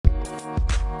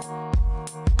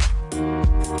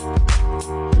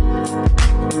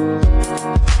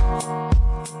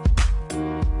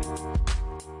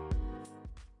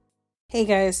Hey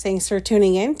guys, thanks for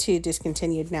tuning in to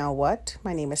Discontinued Now What?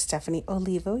 My name is Stephanie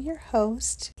Olivo, your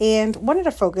host, and wanted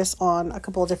to focus on a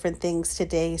couple of different things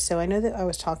today. So I know that I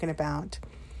was talking about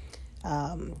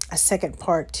a second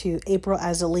part to April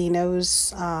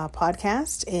Azzolino's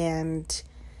podcast, and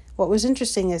what was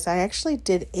interesting is I actually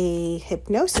did a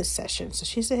hypnosis session. So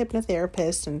she's a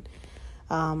hypnotherapist and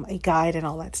a guide and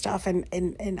all that stuff,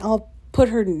 and I'll put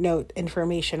her note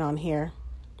information on here.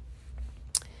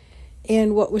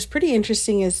 And what was pretty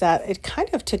interesting is that it kind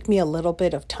of took me a little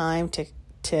bit of time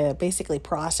to basically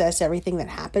process everything that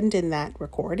happened in that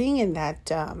recording, in that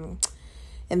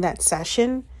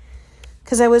session.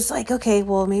 Because I was like, okay,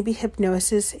 well, maybe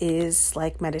hypnosis is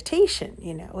like meditation.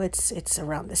 You know, it's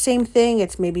around the same thing.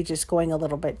 It's maybe just going a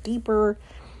little bit deeper,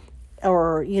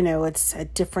 or, you know, it's a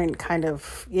different kind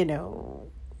of, you know,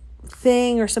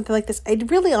 thing or something like this. I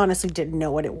really honestly didn't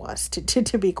know what it was,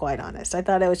 to be quite honest. I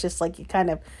thought it was just like you kind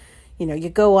of, you know, you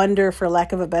go under, for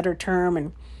lack of a better term,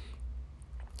 and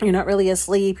you're not really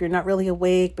asleep, you're not really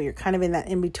awake, but you're kind of in that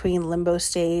in-between limbo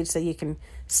stage, so you can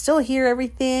still hear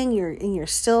everything, you're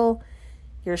still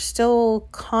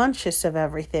conscious of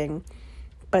everything,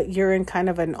 but you're in kind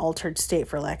of an altered state,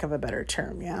 for lack of a better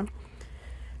term, yeah?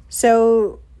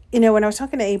 So, you know, when I was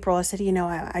talking to April, I said, you know,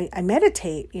 I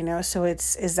meditate, you know, so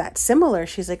is that similar?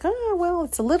 She's like, oh, well,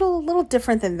 it's a little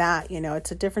different than that, you know, it's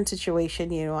a different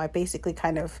situation, you know, I basically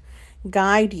kind of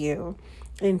guide you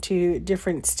into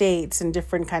different states and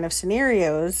different kind of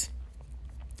scenarios,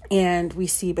 and we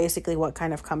see basically what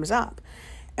kind of comes up.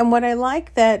 And what I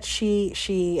like that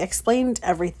she explained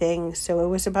everything. So it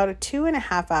was about a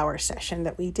 2.5 hour session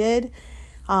that we did,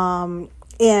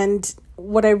 and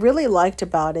what I really liked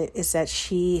about it is that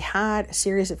she had a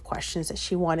series of questions that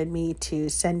she wanted me to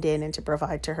send in and to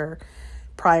provide to her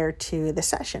prior to the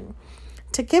session,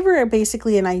 to give her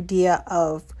basically an idea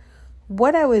of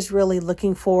what I was really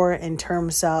looking for in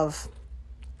terms of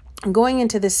going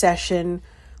into the session,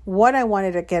 what I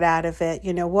wanted to get out of it,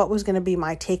 you know, what was going to be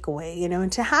my takeaway, you know,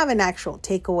 and to have an actual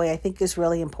takeaway, I think, is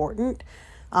really important.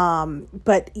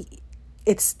 But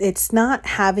it's not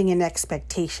having an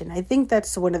expectation. I think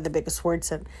that's one of the biggest words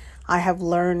that I have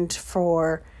learned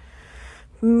for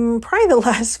probably the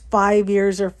last 5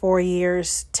 years or 4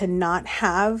 years, to not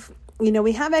have. You know,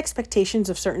 we have expectations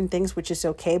of certain things, which is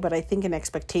okay, but I think an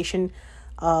expectation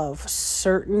of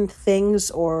certain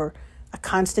things, or a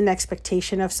constant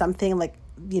expectation of something, like,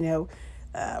 you know,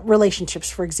 relationships,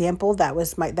 for example, that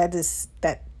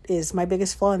is my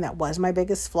biggest flaw, and that was my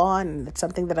biggest flaw, and it's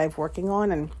something that I'm working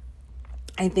on. And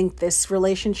I think this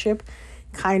relationship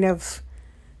kind of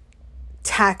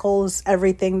tackles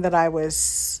everything that I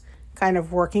was kind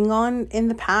of working on in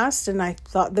the past, and I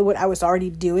thought that what I was already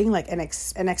doing, like an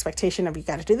expectation of, you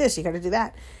got to do this, you got to do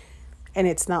that, and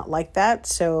it's not like that.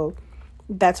 So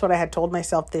that's what I had told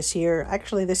myself this year.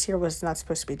 Actually, this year was not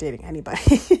supposed to be dating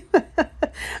anybody.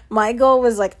 My goal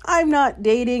was like, I'm not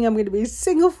dating, I'm going to be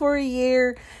single for a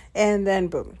year, and then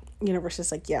boom, universe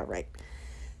is like, yeah, right.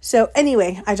 So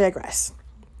anyway, I digress.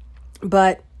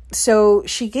 But so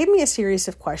she gave me a series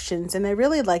of questions, and I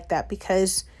really liked that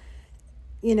because,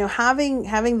 you know,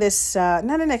 having this,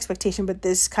 not an expectation, but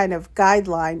this kind of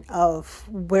guideline of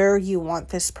where you want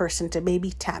this person to maybe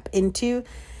tap into.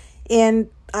 And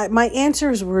my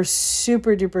answers were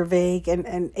super duper vague,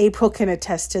 and April can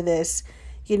attest to this.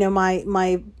 You know,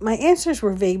 my answers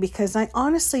were vague because I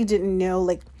honestly didn't know,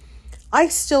 like, I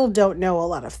still don't know a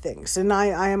lot of things, and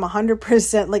I am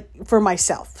 100% like for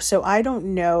myself. So I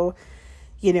don't know,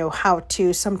 you know, how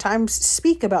to sometimes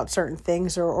speak about certain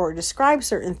things or describe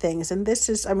certain things. And this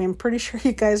is, I mean, I'm pretty sure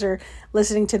you guys are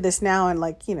listening to this now and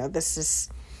like, you know, this is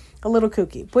a little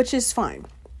kooky, which is fine.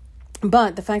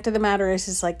 But the fact of the matter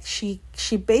is like, she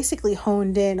basically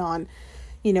honed in on,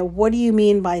 you know, what do you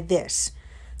mean by this?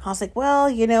 I was like, well,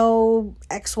 you know,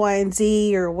 X, Y, and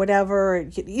Z or whatever,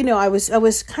 you know, I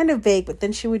was kind of vague, but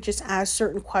then she would just ask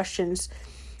certain questions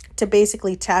to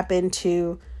basically tap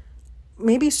into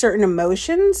maybe certain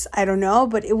emotions. I don't know,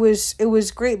 but it was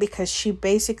great because she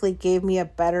basically gave me a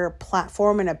better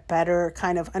platform and a better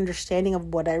kind of understanding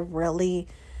of what I really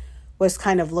was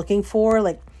kind of looking for.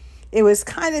 Like, it was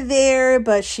kind of there,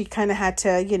 but she kind of had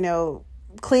to, you know,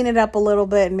 clean it up a little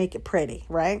bit and make it pretty,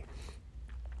 right?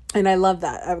 And I love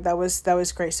that. That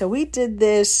was great. So we did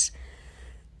this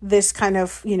kind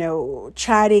of, you know,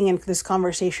 chatting and this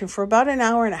conversation for about an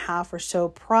hour and a half or so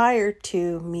prior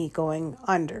to me going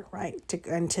under, right,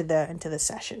 into the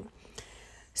session.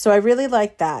 So I really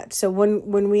liked that. So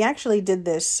when we actually did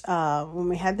this, when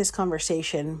we had this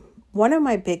conversation, one of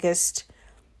my biggest,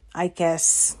 I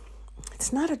guess,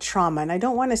 it's not a trauma, and I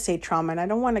don't want to say trauma, and I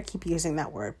don't want to keep using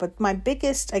that word, but my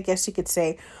biggest, I guess you could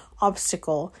say,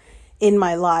 obstacle in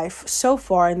my life so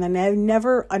far. And then I've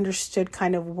never understood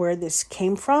kind of where this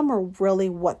came from or really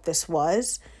what this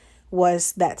was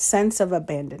that sense of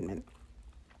abandonment.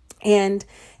 And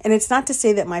it's not to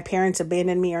say that my parents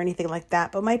abandoned me or anything like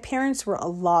that, but my parents were a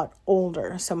lot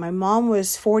older. So my mom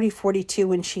was 42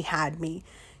 when she had me,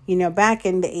 back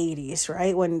in the 80s,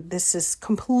 right? When this is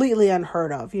completely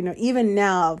unheard of, even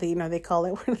now, they call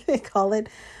it, what do they call it?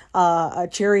 A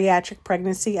geriatric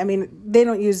pregnancy. I mean, they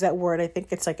don't use that word. I think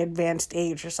it's like advanced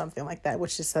age or something like that,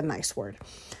 which is a nice word.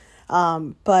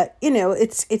 But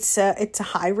it's a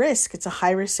high risk. It's a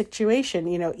high risk situation.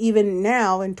 Even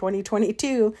now in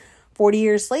 2022, 40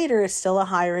 years later, it's still a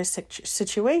high risk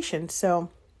situation. So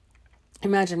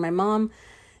imagine my mom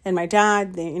and my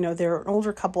dad, they're an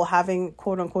older couple having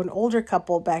quote unquote an older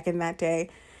couple back in that day,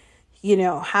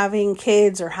 having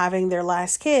kids or having their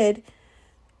last kid.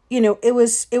 It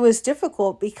was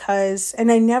difficult because,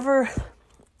 and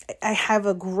I have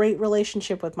a great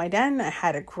relationship with my dad. And I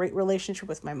had a great relationship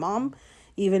with my mom,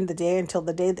 even until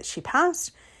the day that she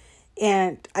passed.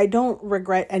 And I don't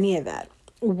regret any of that.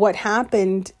 What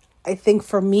happened, I think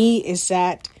for me is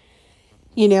that,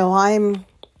 I'm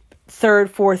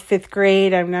third, fourth, fifth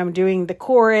grade, and I'm doing the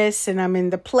chorus and I'm in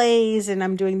the plays and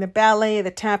I'm doing the ballet,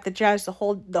 the tap, the jazz, the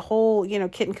whole,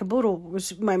 kit and caboodle.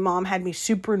 My mom had me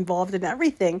super involved in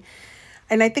everything.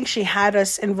 And I think she had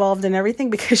us involved in everything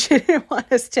because she didn't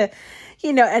want us to,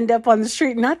 end up on the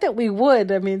street. Not that we would.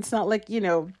 I mean, it's not like,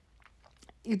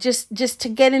 just to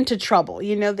get into trouble.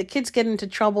 The kids get into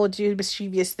trouble, do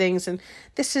mischievous things. And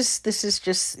this is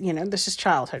just, this is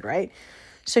childhood, right?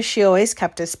 So she always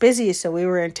kept us busy. So we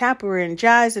were in tap, we were in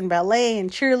jazz and ballet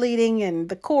and cheerleading and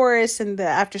the chorus and the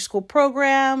after school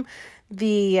program.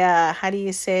 The, not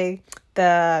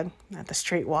the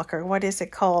streetwalker. What is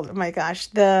it called? Oh my gosh.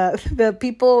 The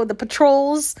people, the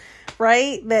patrols,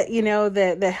 right?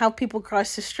 That help people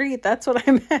cross the street. That's what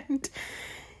I meant.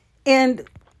 And,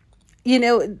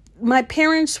 my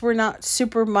parents were not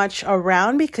super much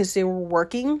around because they were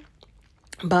working,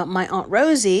 but my Aunt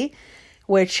Rosie,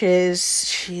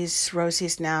 Rosie's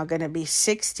now going to be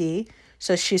 60.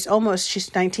 So she's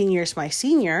 19 years my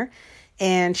senior.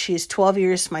 And she's 12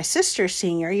 years my sister's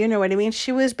senior. You know what I mean?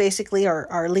 She was basically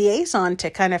our liaison to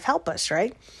kind of help us,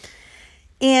 right?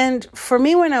 And for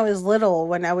me, when I was little,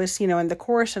 when I was, in the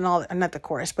chorus and all, not the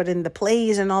chorus, but in the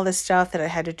plays and all this stuff that I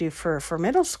had to do for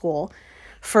middle school,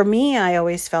 for me, I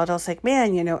always felt, I was like,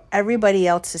 man, everybody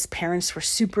else's parents were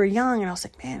super young. And I was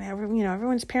like, man,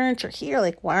 everyone's parents are here.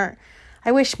 Like,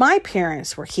 I wish my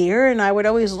parents were here. And I would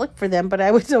always look for them, but I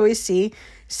would always see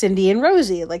Cindy and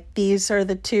Rosie. Like, these are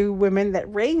the two women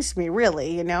that raised me,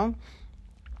 really,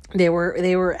 They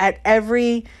were at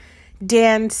every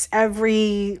dance,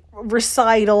 every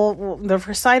recital. Well, the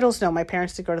recitals, no, my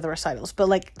parents did go to the recitals, but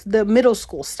like the middle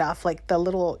school stuff, like the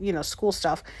little, school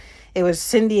stuff, it was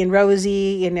Cindy and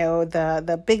Rosie,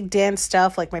 the big dance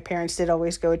stuff, like my parents did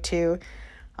always go to.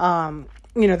 The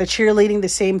cheerleading, the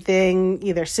same thing.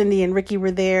 Either Cindy and Ricky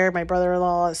were there. My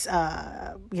brother-in-law's,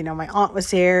 my aunt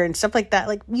was there and stuff like that.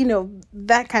 Like,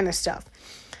 that kind of stuff.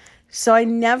 So I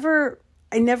never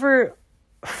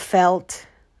felt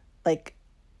like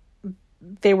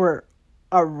they were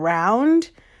around.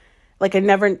 Like I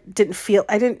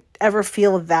didn't ever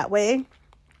feel that way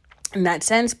in that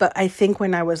sense. But I think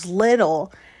when I was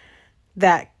little,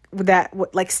 that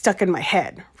like stuck in my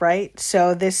head, right?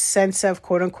 So this sense of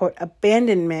quote unquote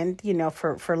abandonment,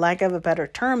 for lack of a better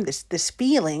term, this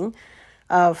feeling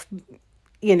of,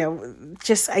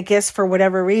 just, I guess for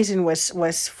whatever reason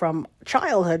was from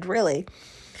childhood, really.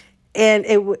 And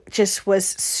it just was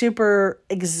super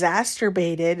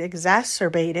exacerbated,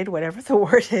 whatever the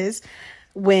word is,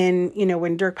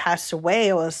 when Dirk passed away.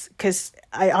 It was because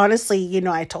I honestly,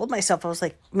 I told myself, I was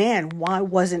like, man, why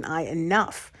wasn't I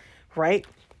enough? Right.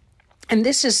 And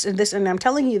and I'm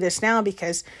telling you this now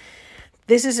because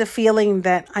this is a feeling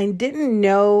that I didn't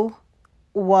know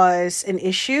was an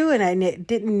issue. And I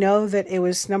didn't know that it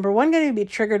was, number one, going to be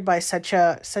triggered by such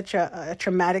a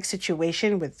traumatic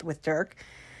situation with Dirk.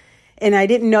 And I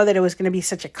didn't know that it was going to be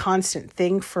such a constant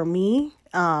thing for me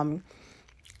in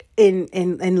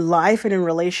life and in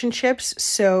relationships.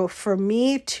 So for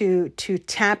me to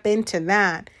tap into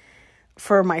that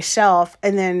for myself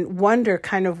and then wonder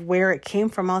kind of where it came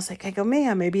from, I was like,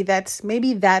 man, maybe that's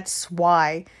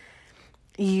why,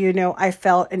 I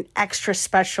felt an extra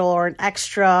special or an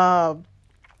extra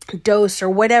dose or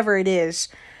whatever it is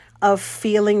of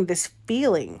feeling this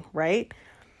feeling, right?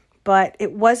 But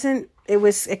it wasn't.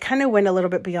 It kind of went a little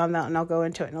bit beyond that, and I'll go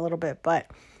into it in a little bit. But,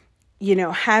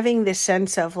 having this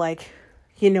sense of like,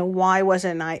 why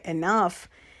wasn't I enough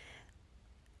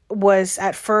was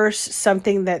at first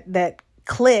something that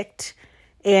clicked,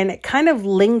 and it kind of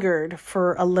lingered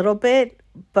for a little bit.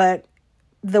 But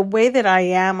the way that I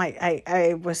am,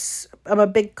 I'm a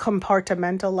big I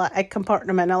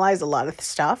compartmentalize a lot of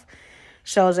stuff.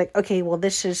 So I was like, okay, well,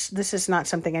 this is not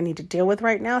something I need to deal with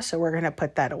right now. So we're going to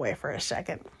put that away for a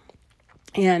second.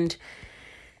 And,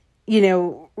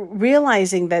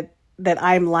 realizing that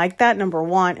I'm like that, number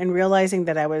one, and realizing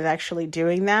that I was actually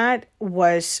doing that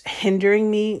was hindering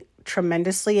me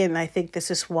tremendously. And I think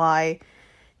this is why,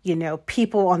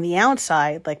 people on the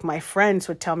outside, like my friends,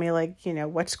 would tell me, like,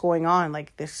 what's going on?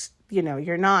 Like this,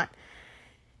 you're not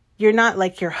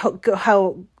like your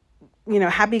how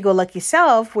happy-go-lucky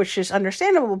self, which is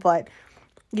understandable, but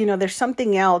there's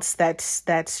something else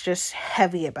that's just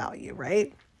heavy about you,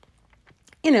 right?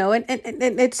 And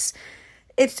it's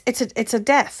a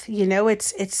death,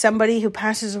 it's somebody who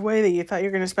passes away that you thought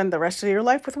you're going to spend the rest of your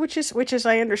life with, which is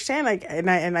I understand,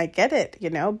 I get it,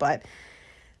 but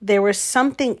there was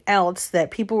something else that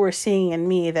people were seeing in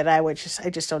me that I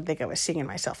just don't think I was seeing in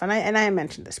myself, and I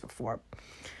mentioned this before.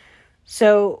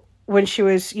 So when she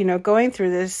was, going through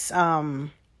this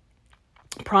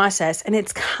process, and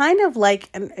it's kind of like,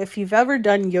 and if you've ever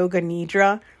done yoga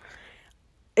nidra,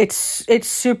 it's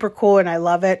super cool, and I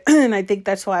love it. And I think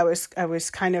that's why I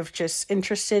was kind of just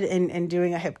interested in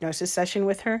doing a hypnosis session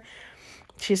with her.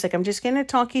 She's like, I'm just going to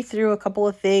talk you through a couple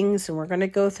of things, and we're going to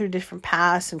go through different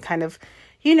paths and kind of,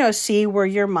 see where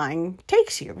your mind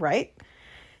takes you, right?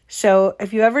 So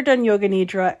if you've ever done yoga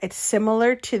nidra, it's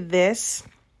similar to this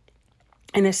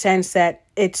in a sense that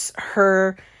it's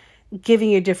her giving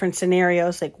you different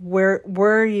scenarios, like where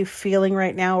are you feeling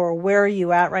right now, or where are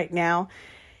you at right now?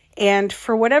 And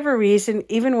for whatever reason,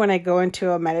 even when I go into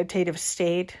a meditative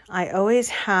state, I always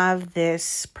have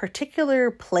this particular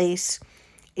place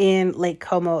in Lake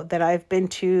Como that I've been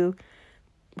to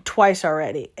twice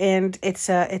already. And it's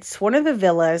one of the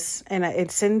villas, and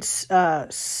it's in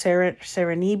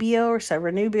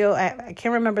Serenibio. I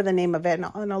can't remember the name of it,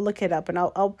 and I'll look it up, and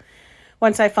I'll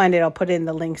once I find it, I'll put in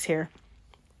the links here.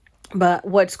 But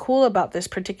what's cool about this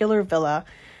particular villa,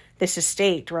 this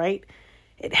estate, right?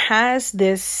 It has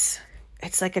this,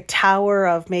 it's like a tower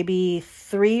of maybe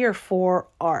 3 or 4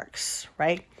 arcs,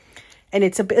 right? And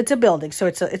it's a building. So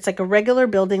it's like a regular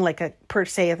building, like a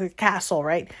castle,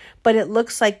 right? But it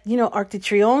looks like, Arc de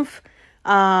Triomphe,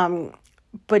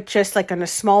 but just like on a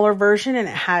smaller version. And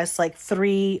it has like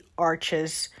 3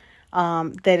 arches,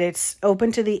 that it's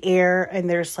open to the air, and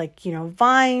there's like,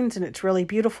 vines, and it's really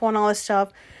beautiful and all this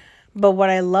stuff. But what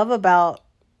I love about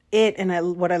it,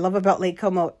 and what I love about Lake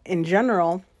Como in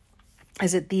general,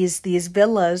 is that these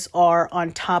villas are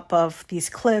on top of these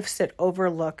cliffs that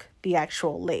overlook the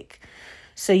actual lake.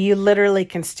 So you literally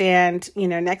can stand,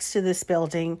 next to this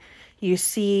building. You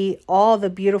see all the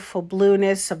beautiful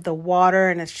blueness of the water,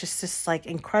 and it's just this like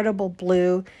incredible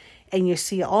blue. And you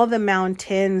see all the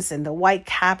mountains and the white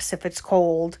caps if it's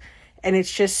cold. And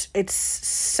it's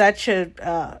such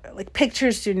a, like,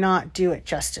 pictures do not do it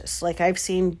justice. Like, I've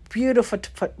seen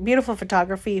beautiful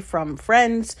photography from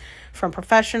friends, from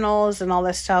professionals and all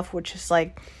this stuff, which is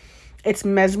like, it's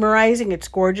mesmerizing, it's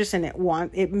gorgeous, and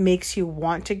it makes you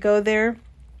want to go there.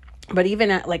 But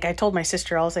even like I told my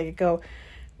sister, I was like,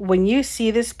 when you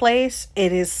see this place,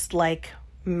 it is like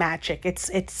magic.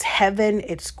 It's heaven.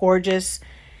 It's gorgeous.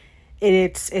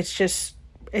 It's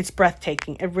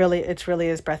breathtaking. It really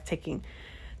is breathtaking.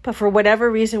 But for whatever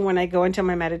reason, when I go into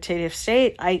my meditative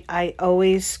state, I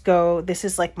always go, this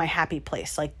is like my happy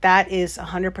place. Like, that is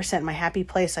 100% my happy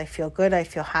place. I feel good. I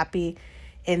feel happy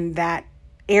in that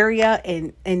area,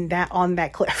 in that, on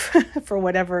that cliff for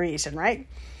whatever reason. Right.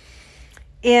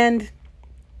 And,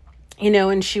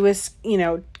 and she was,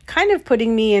 kind of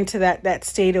putting me into that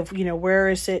state of, where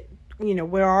is it,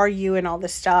 where are you, and all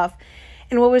this stuff.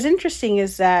 And what was interesting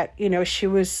is that, she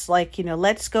was like,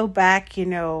 let's go back,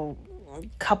 a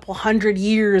couple 100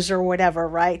 years or whatever,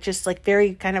 right? Just like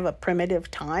very kind of a primitive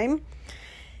time.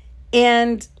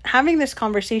 And having this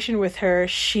conversation with her,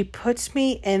 she puts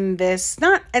me in this,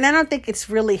 and I don't think it's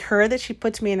really her that she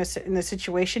puts me in a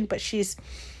situation, but she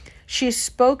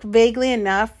spoke vaguely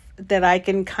enough that I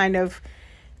can kind of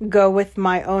go with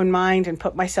my own mind and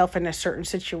put myself in a certain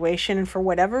situation. And for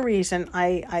whatever reason,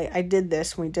 I did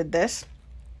this. We did this.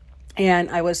 And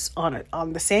I was on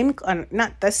the same,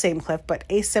 not the same cliff, but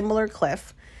a similar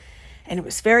cliff. And it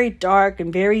was very dark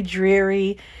and very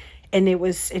dreary. And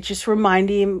it just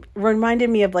reminded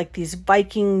me of like these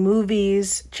Viking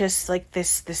movies, just like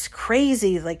this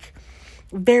crazy, like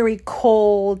very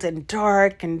cold and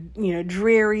dark and,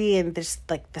 dreary, and this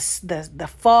like the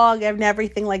fog and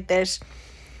everything like this.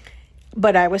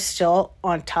 but I was still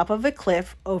on top of a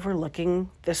cliff overlooking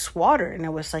this water. And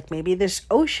it was like maybe this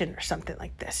ocean or something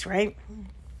like this, right?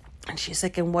 And she's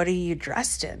like, and what are you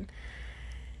dressed in?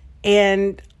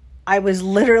 And I was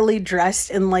literally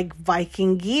dressed in like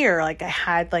Viking gear. Like I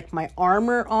had like my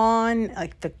armor on,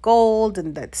 like the gold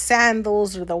and the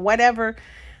sandals or the whatever,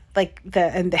 like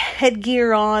the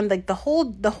headgear on, like the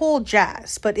whole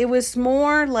jazz. But it was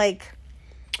more like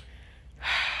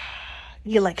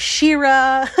you like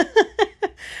She-Ra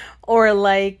or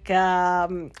like I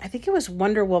think it was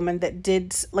Wonder Woman that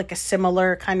did like a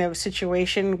similar kind of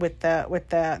situation with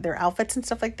their outfits and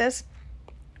stuff like this.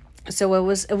 So it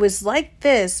was like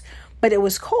this, but it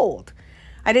was cold.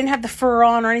 I didn't have the fur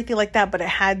on or anything like that, but I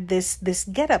had this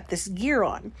getup, this gear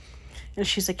on. And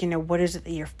she's like, what is it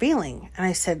that you're feeling? And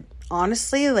I said,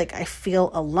 honestly, like I feel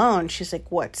alone. She's like,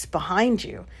 what's behind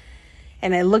you?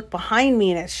 And I look behind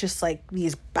me and it's just like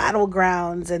these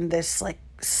battlegrounds and this like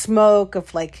smoke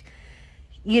of like,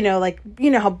 how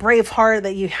Braveheart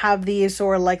that you have these,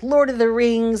 or like Lord of the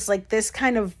Rings, like this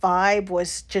kind of vibe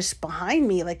was just behind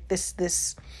me, like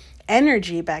this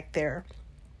energy back there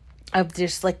of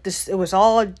just like this. It was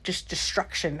all just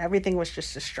destruction. Everything was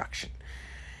just destruction.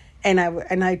 And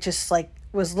I just like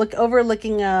was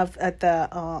overlooking at the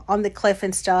on the cliff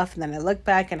and stuff. And then I look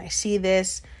back and I see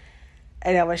this,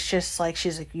 and I was just like,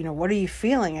 she's like, what are you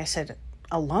feeling? I said,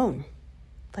 alone.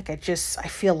 Like I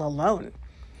feel alone.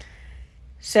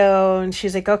 So, and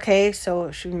she's like, okay,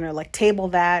 so she, like table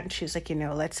that. And she's like,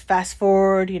 let's fast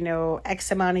forward,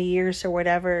 X amount of years or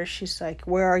whatever. She's like,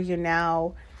 where are you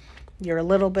now? You're a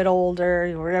little bit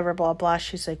older, whatever, blah, blah.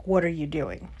 She's like, what are you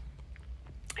doing?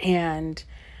 And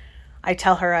I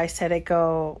tell her, I said,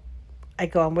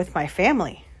 I'm with my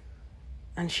family.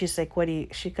 And she's like,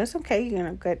 she goes, okay,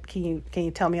 good. Can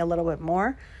you tell me a little bit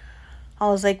more? I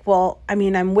was like, well, I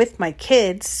mean, I'm with my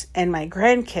kids and my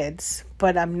grandkids,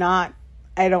 but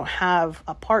I don't have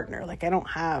a partner. Like I don't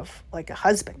have like a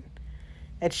husband.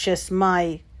 It's just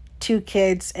my 2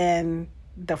 kids and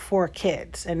the 4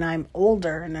 kids. And I'm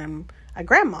older and I'm a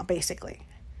grandma basically.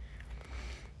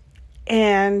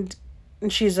 And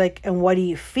she's like, and what do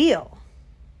you feel?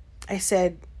 I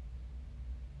said,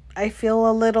 I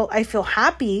feel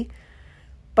happy,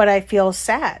 but I feel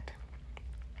sad.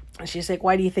 And she's like,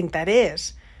 why do you think that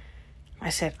is? I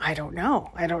said, I don't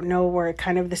know. I don't know where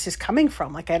kind of this is coming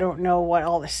from. Like, I don't know what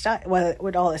all this stuff,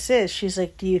 what all this is. She's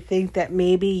like, do you think that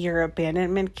maybe your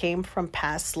abandonment came from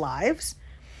past lives?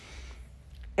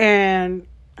 And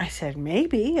I said,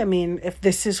 maybe. I mean, if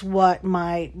this is what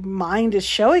my mind is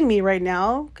showing me right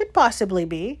now, could possibly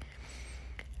be.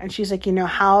 And she's like,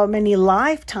 how many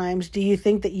lifetimes do you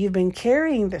think that you've been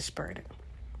carrying this burden?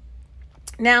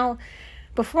 Now,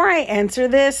 before I answer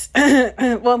this,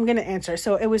 well, I'm going to answer.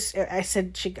 So I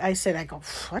go,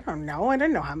 I don't know. I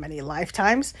don't know how many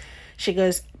lifetimes. She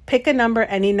goes, pick a number,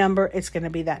 any number. It's going to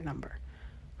be that number.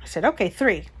 I said, okay,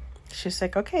 3. She's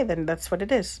like, okay, then that's what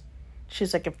it is.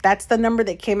 She's like, if that's the number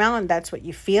that came out and that's what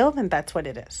you feel, then that's what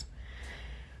it is.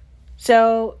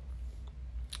 So,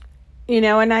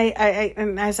 and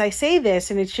and as I say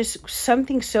this, and it's just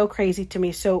something so crazy to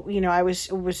me. So, I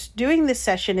was doing this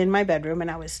session in my bedroom,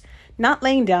 and I was not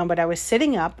laying down, but I was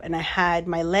sitting up, and I had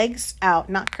my legs out,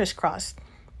 not crisscrossed.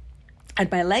 I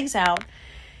had my legs out,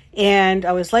 and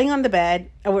I was laying on the bed,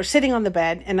 I was sitting on the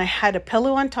bed, and I had a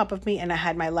pillow on top of me, and I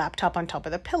had my laptop on top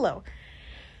of the pillow.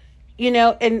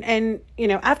 And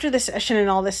after the session and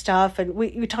all this stuff, and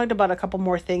we talked about a couple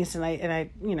more things, and I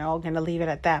I'm going to leave it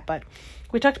at that, but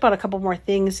we talked about a couple more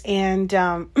things. And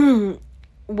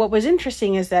what was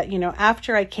interesting is that,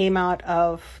 after I came out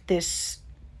of this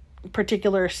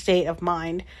particular state of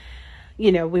mind,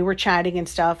 we were chatting and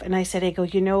stuff, and I said, I go,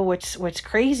 what's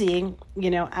crazy,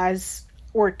 as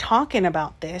we're talking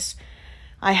about this,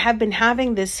 I have been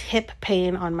having this hip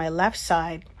pain on my left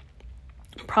side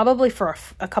probably for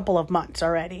a couple of months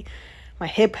already. My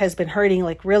hip has been hurting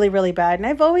like really, really bad. And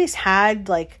I've always had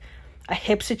like a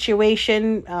hip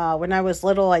situation. When I was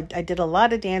little, I did a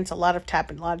lot of dance, a lot of tap,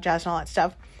 and a lot of jazz and all that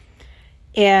stuff.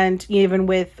 And even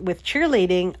with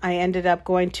cheerleading, I ended up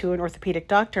going to an orthopedic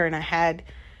doctor, and I had,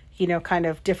 kind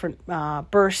of different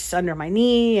bursts under my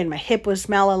knee, and my hip was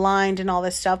malaligned and all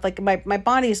this stuff. Like my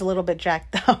body's a little bit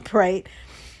jacked up, right?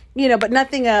 But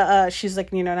nothing, she's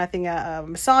like, nothing,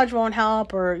 massage won't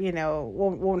help, or,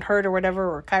 won't hurt or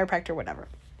whatever, or chiropractor or whatever.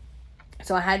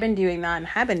 So I had been doing that and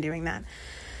have been doing that.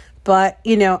 But,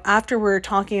 after we were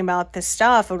talking about this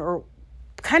stuff, or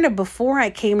kind of before I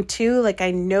came to, like,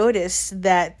 I noticed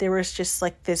that there was just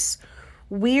like this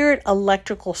weird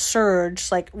electrical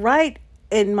surge, like right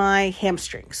in my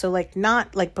hamstring. So like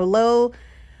not like below,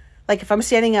 like if I'm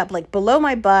standing up, like below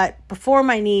my butt, before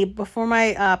my knee, before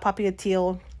my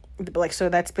popliteal, like, so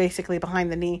that's basically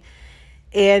behind the knee,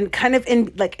 and kind of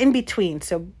in between.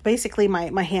 So basically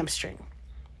my hamstring.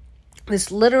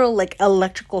 This literal like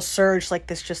electrical surge, like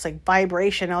this just like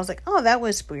vibration. I was like, oh, that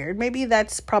was weird. Maybe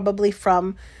that's probably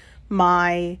from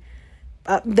my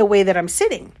the way that I'm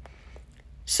sitting.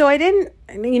 So I didn't,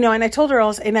 and I told her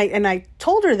I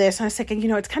told her this, and I was like,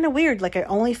 it's kind of weird. Like I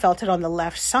only felt it on the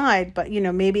left side, but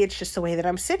maybe it's just the way that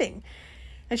I'm sitting.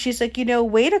 And she's like,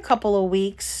 wait a couple of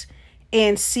weeks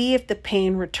and see if the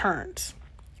pain returns.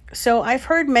 So I've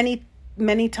heard many,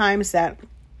 many times that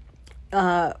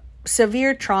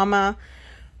severe trauma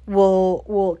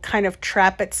will kind of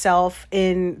trap itself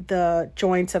in the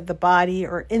joints of the body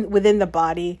or within the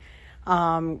body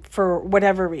for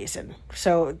whatever reason.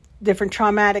 So different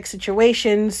traumatic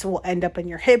situations will end up in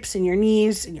your hips and your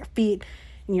knees and your feet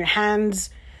and your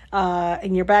hands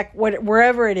and your back,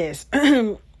 wherever it is.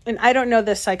 And I don't know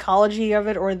the psychology of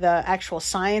it or the actual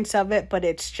science of it, but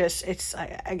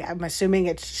I'm assuming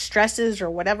it's stresses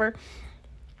or whatever.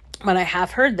 But I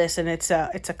have heard this, and it's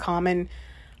a common,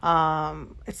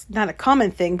 it's not a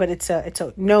common thing, but it's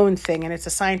a known thing, and it's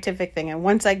a scientific thing. And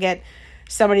once I get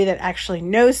somebody that actually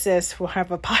knows this, we'll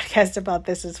have a podcast about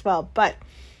this as well. But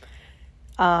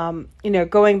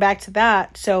going back to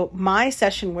that, so my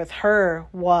session with her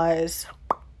was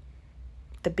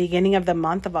the beginning of the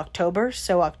month of October.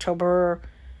 So October,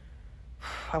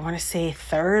 I want to say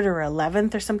 3rd or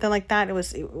 11th or something like that. It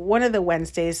was one of the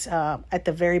Wednesdays at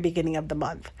the very beginning of the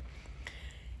month.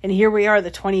 And here we are,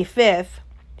 the 25th,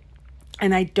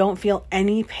 and I don't feel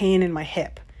any pain in my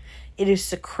hip. It is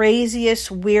the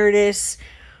craziest, weirdest,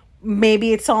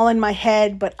 maybe it's all in my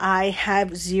head, but I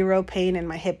have zero pain in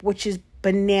my hip, which is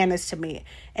bananas to me.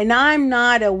 And I'm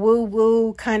not a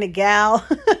woo-woo kind of gal,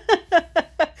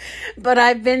 but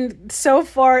I've been so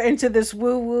far into this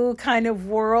woo-woo kind of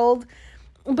world,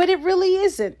 but it really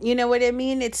isn't. You know what I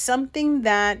mean? It's something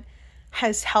that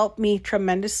has helped me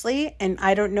tremendously. And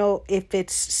I don't know if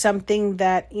it's something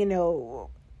that,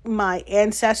 my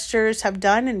ancestors have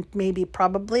done, and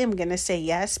probably I'm going to say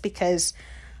yes, because,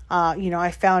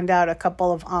 I found out a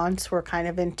couple of aunts were kind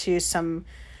of into some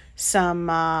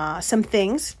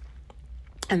things,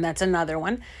 and that's another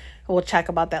one. We'll check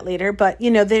about that later. But,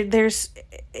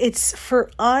 it's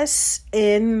for us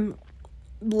in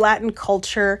Latin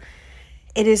culture,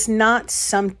 it is not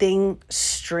something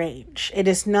strange. It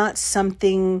is not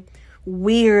something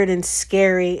weird and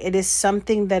scary. It is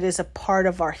something that is a part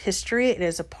of our history. It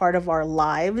is a part of our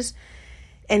lives.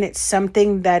 And it's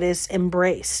something that is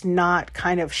embraced, not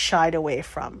kind of shied away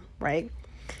from, right?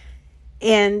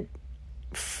 And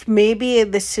maybe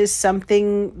this is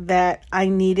something that I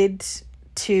needed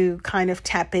to kind of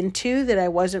tap into that I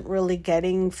wasn't really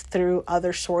getting through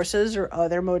other sources or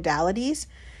other modalities.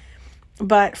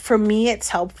 But for me, it's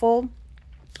helpful,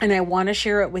 and I want to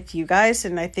share it with you guys.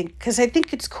 And I think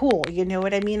it's cool. You know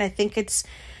what I mean? I think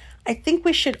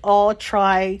we should all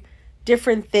try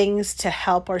different things to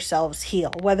help ourselves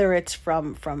heal, whether it's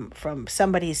from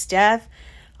somebody's death,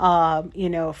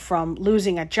 from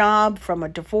losing a job, from a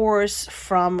divorce,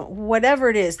 from whatever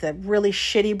it is, that really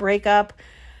shitty breakup,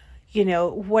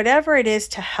 whatever it is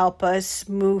to help us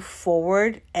move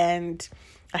forward. And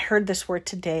I heard this word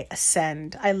today,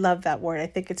 ascend. I love that word. I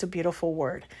think it's a beautiful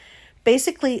word.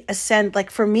 Basically, ascend, like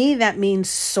for me, that means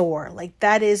soar. Like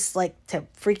that is like to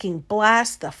freaking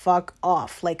blast the fuck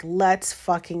off. Like let's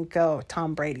fucking go,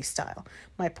 Tom Brady style.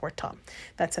 My poor Tom.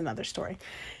 That's another story.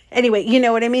 Anyway, you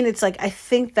know what I mean? It's like, I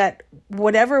think that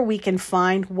whatever we can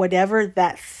find, whatever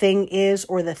that thing is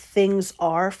or the things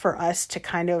are for us to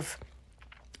kind of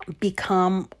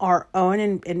become our own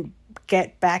and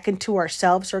get back into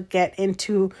ourselves or get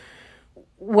into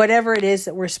whatever it is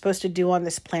that we're supposed to do on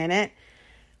this planet,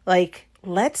 like,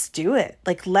 let's do it.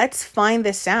 Like, let's find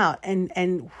this out.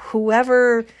 And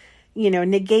whoever,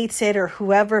 negates it or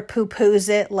whoever poo-poos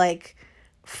it, like,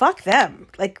 fuck them.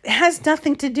 Like, it has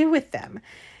nothing to do with them.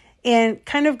 And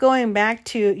kind of going back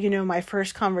to, my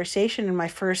first conversation and my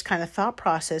first kind of thought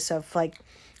process of like,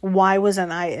 why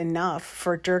wasn't I enough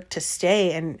for Dirk to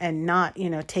stay and not,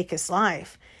 take his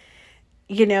life?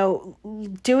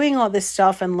 Doing all this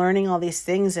stuff and learning all these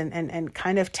things and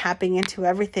kind of tapping into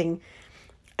everything,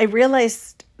 I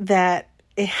realized that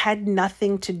it had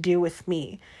nothing to do with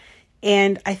me.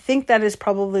 And I think that is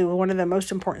probably one of the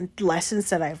most important lessons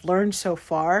that I've learned so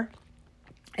far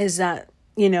is that,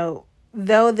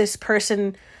 though this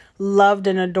person loved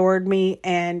and adored me,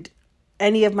 and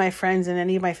any of my friends and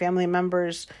any of my family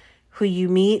members who you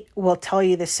meet will tell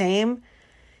you the same,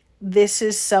 this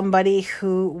is somebody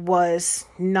who was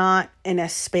not in a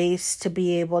space to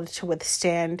be able to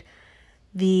withstand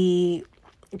the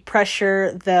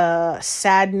pressure, the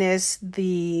sadness,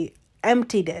 the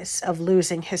emptiness of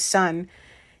losing his son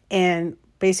and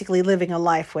basically living a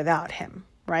life without him,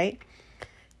 right?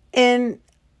 And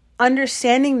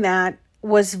understanding that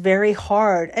was very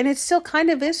hard. And it still kind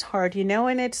of is hard,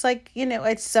 and it's like,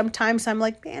 it's sometimes I'm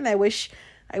like, man, I wish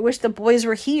the boys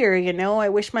were here, I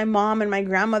wish my mom and my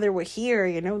grandmother were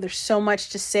here, there's so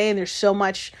much to say and there's so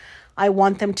much I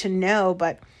want them to know.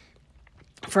 But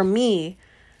for me,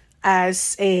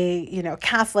 as a,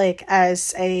 Catholic,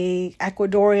 as a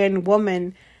Ecuadorian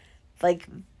woman, like,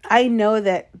 I know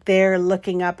that they're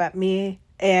looking up at me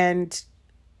and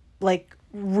like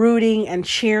rooting and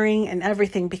cheering and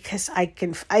everything, because I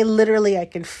can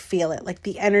feel it. Like,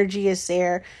 the energy is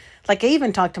there. Like, I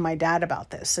even talked to my dad about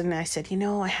this, and I said,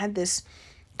 I had this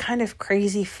kind of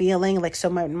crazy feeling. Like, so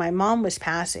my mom was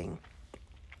passing.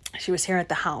 She was here at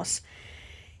the house,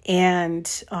 and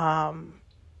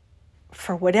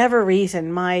for whatever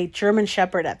reason, my German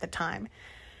Shepherd at the time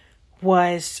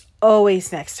was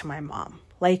always next to my mom.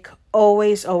 Like,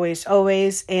 always, always,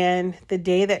 always. And the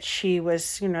day that she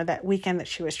was, that weekend that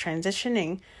she was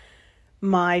transitioning,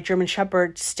 my German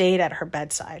Shepherd stayed at her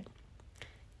bedside.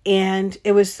 And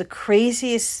it was the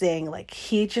craziest thing. Like,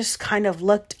 he just kind of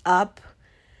looked up,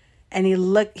 and he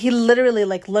literally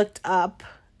like looked up,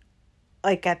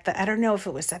 like at I don't know if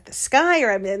it was at the sky,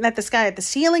 or not the sky, at the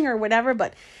ceiling or whatever,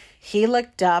 but he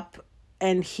looked up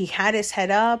and he had his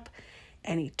head up.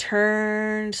 And he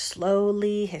turned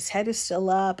slowly. His head is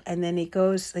still up. And then he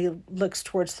looks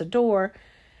towards the door.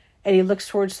 And he looks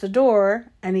towards the door.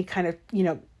 And he kind of,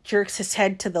 jerks his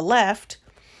head to the left.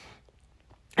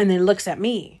 And then looks at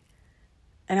me.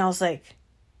 And I was like,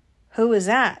 who is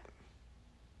that?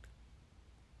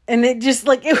 And it just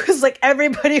it was like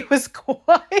everybody was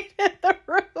quiet in the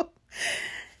room.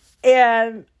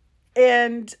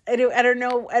 And I don't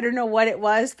know what it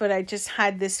was, but I just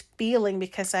had this feeling,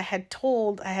 because I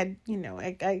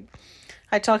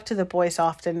talked to the boys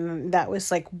often, and that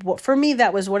was for me,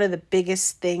 that was one of the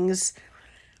biggest things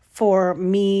for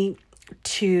me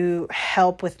to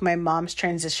help with my mom's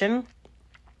transition.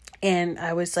 And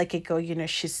I was like, it was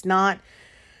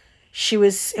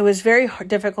very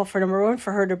difficult for, number one,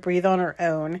 for her to breathe on her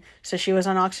own. So she was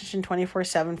on oxygen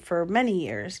 24/7 for many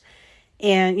years.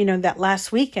 And, that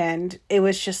last weekend, it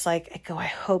was just like, I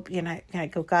hope, I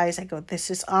go, guys,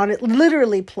 this is on it,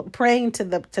 literally praying to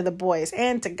the boys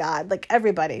and to God, like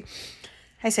everybody.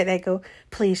 I said,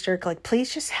 please, Dirk,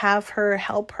 please just help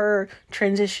her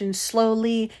transition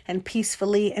slowly and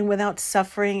peacefully and without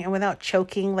suffering and without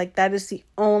choking. Like, that is the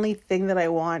only thing that I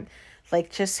want.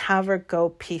 Like, just have her go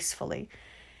peacefully.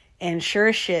 And sure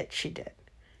as shit, she did.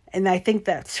 And I think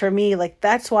that's, for me,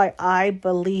 that's why I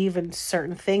believe in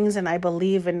certain things, and I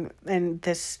believe in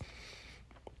this.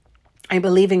 I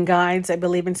believe in guides, I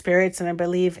believe in spirits, and I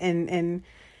believe in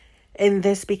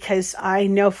this, because I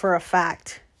know for a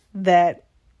fact that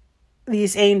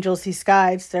these angels, these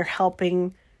guides, they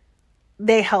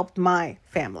helped my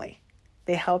family.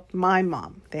 They helped my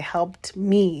mom. They helped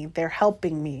me. They're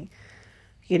helping me,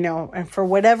 and for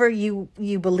whatever you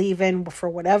believe in, for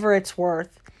whatever it's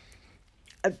worth,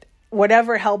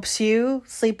 whatever helps you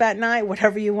sleep at night,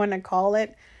 whatever you want to call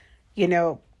it,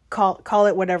 call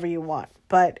it whatever you want.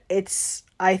 But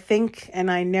I think, and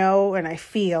I know, and I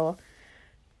feel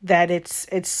that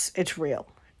it's real.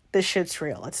 This shit's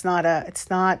real. It's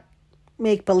not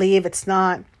make believe. It's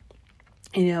not,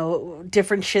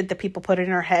 different shit that people put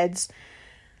in our heads.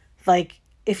 Like,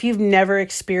 if you've never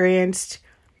experienced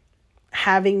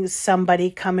having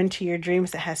somebody come into your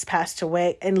dreams that has passed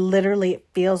away, and literally it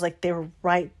feels like they're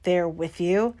right there with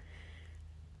you,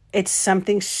 it's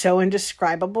something so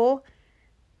indescribable.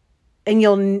 And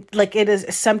it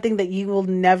is something that you will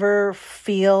never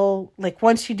feel,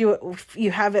 once you do it,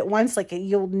 you have it once,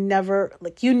 you'll never,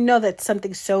 that's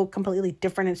something so completely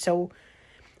different and so,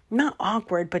 not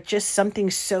awkward, but just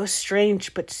something so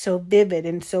strange, but so vivid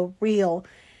and so real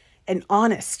and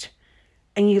honest.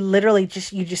 And you literally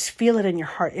just feel it in your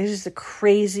heart. It is the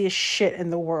craziest shit in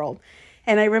the world.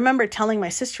 And I remember telling my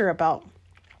sister about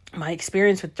my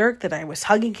experience with Dirk, that I was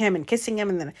hugging him and kissing him,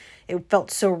 and then it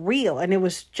felt so real. And it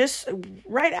was just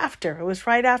right after. It was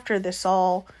right after this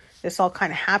all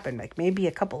kind of happened, maybe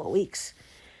a couple of weeks.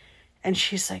 And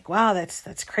she's like, "Wow,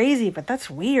 that's crazy, but that's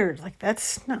weird.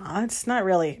 That's not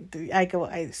really."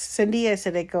 Cindy, I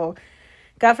said,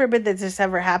 God forbid that this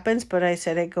ever happens, but I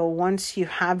said, once you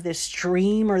have this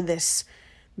dream or this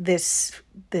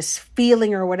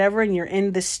feeling or whatever, and you're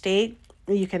in this state,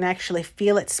 You can actually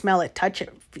feel it, smell it, touch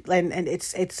it, and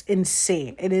it's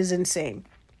insane. It is insane.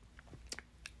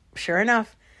 Sure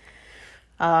enough,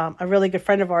 a really good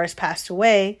friend of ours passed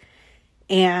away,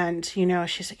 and,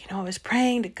 she's like, I was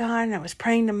praying to God and I was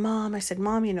praying to Mom. I said,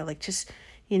 Mom, just,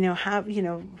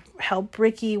 help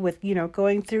Ricky with,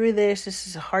 going through this. This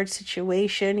is a hard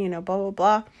situation, blah, blah,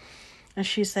 blah. And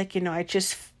she's like, I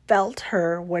just felt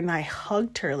her when I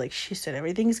hugged her. Like, she said,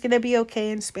 everything's going to be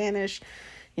okay in Spanish.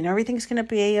 Everything's going to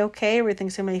be okay.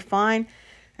 Everything's going to be fine.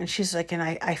 And she's like, and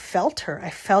I felt her.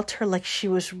 I felt her like she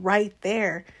was right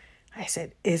there. I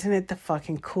said, isn't it the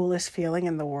fucking coolest feeling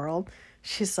in the world?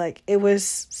 She's like, it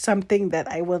was something that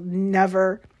I will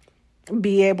never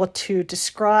be able to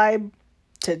describe,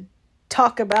 to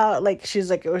talk about. Like, she's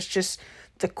like, it was just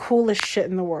the coolest shit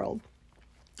in the world.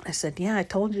 I said, yeah, I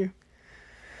told you.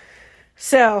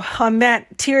 So on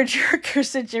that tearjerker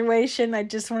situation, I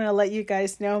just want to let you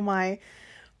guys know my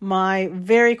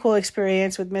very cool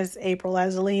experience with Miss April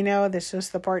Azzolino. This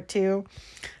was the part 2.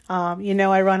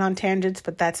 I run on tangents,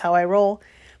 but that's how I roll.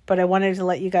 But I wanted to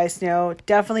let you guys know,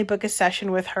 definitely book a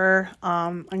session with her.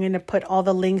 I'm going to put all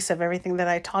the links of everything that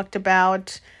I talked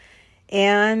about.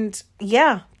 And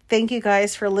yeah, thank you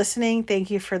guys for listening.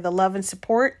 Thank you for the love and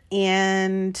support.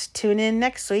 And tune in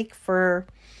next week for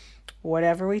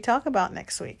whatever we talk about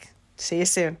next week. See you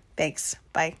soon. Thanks.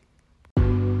 Bye.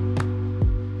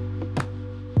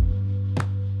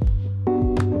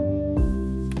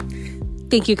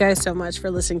 Thank you guys so much for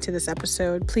listening to this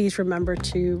episode. Please remember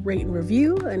to rate and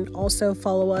review, and also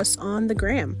follow us on the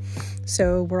gram.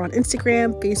 So we're on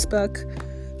Instagram, Facebook,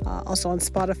 also on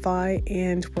Spotify,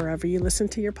 and wherever you listen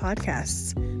to your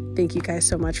podcasts. Thank you guys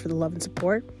so much for the love and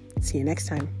support. See you next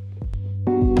time.